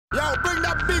Yo, bring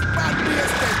that big bad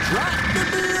bass, then drop the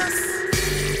bass.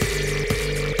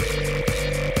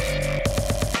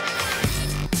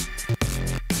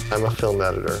 I'm a film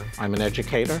editor. I'm an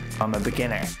educator. I'm a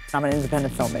beginner. I'm an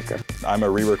independent filmmaker. I'm a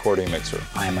re-recording mixer.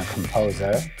 I'm a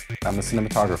composer. I'm a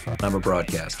cinematographer. I'm a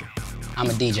broadcaster. I'm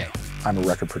a DJ. I'm a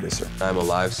record producer. I'm a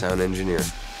live sound engineer.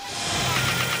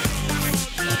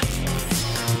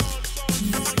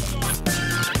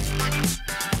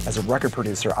 As a record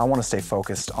producer, I want to stay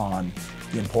focused on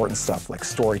the important stuff like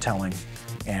storytelling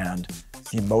and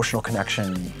the emotional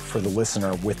connection for the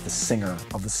listener with the singer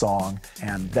of the song,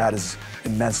 and that is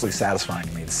immensely satisfying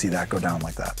to me to see that go down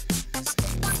like that.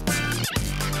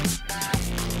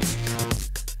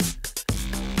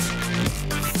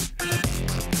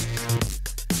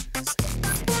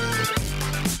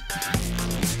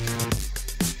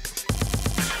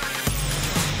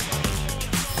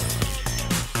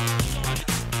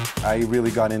 I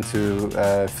really got into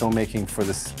filmmaking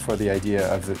for the idea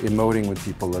of emoting with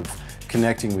people, of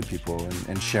connecting with people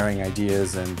and sharing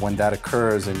ideas, and when that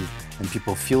occurs and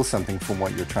people feel something from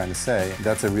what you're trying to say,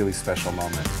 that's a really special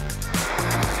moment.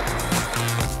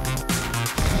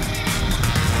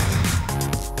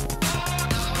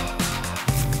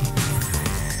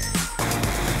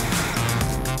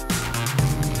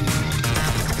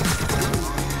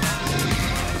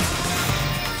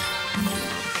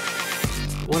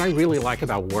 What I really like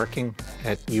about working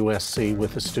at USC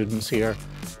with the students here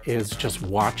is just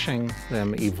watching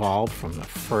them evolve from the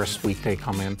first week they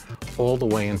come in all the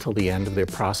way until the end of their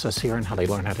process here, and how they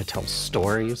learn how to tell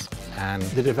stories. And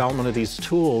the development of these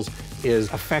tools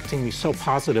is affecting me so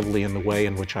positively in the way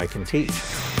in which I can teach.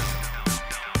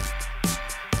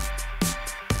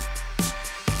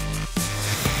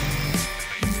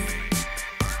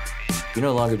 You're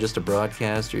no longer just a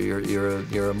broadcaster, you're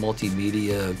a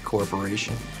multimedia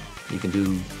corporation. You can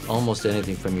do almost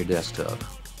anything from your desktop.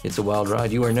 It's a wild ride.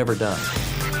 You are never done.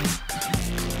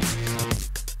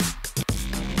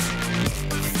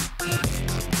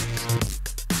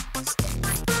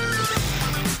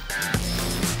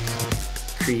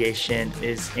 Creation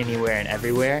is anywhere and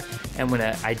everywhere, and when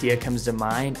an idea comes to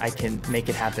mind, I can make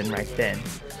it happen right then.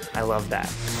 I love that.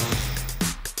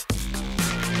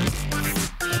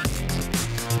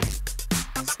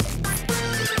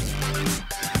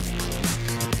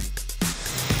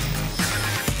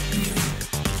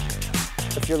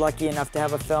 If you're lucky enough to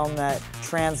have a film that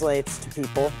translates to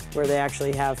people, where they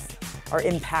actually are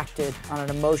impacted on an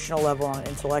emotional level, on an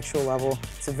intellectual level,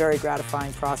 it's a very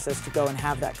gratifying process to go and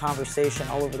have that conversation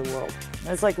all over the world.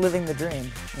 And it's like living the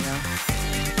dream, you know?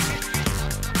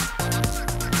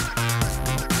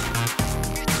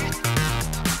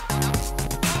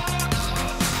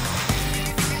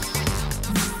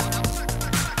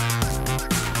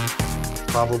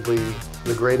 Probably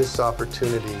the greatest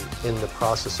opportunity in the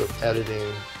process of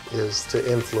editing is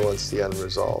to influence the end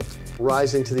result.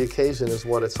 Rising to the occasion is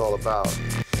what it's all about.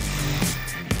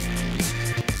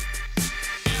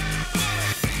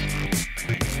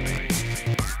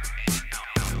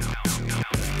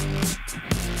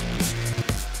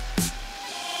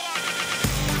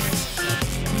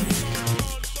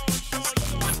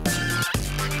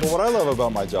 Well, what I love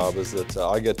about my job is that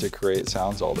I get to create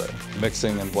sounds all day.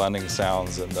 Mixing and blending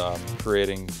sounds and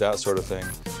creating that sort of thing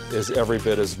is every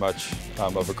bit as much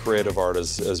of a creative art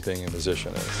as being a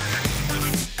musician is.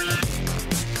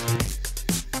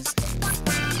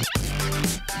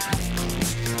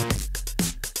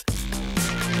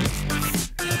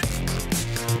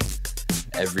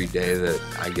 Every day that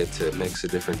I get to mix a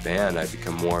different band, I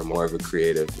become more and more of a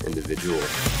creative individual.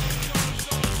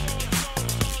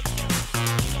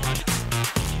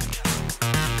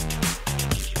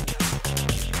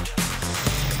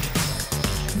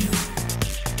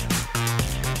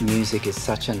 Music is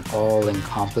such an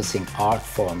all-encompassing art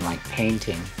form like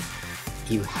painting.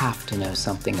 You have to know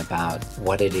something about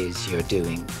what it is you're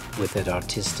doing with it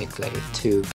artistically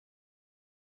to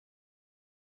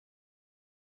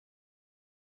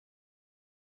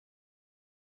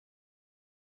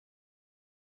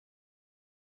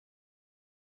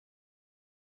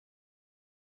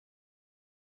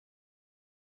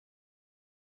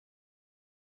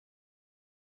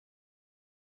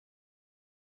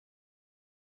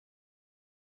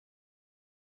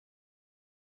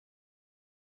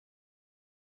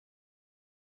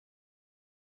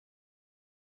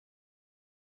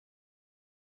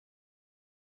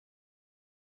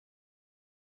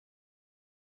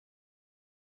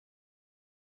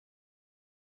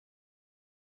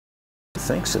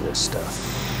Thinks of this stuff.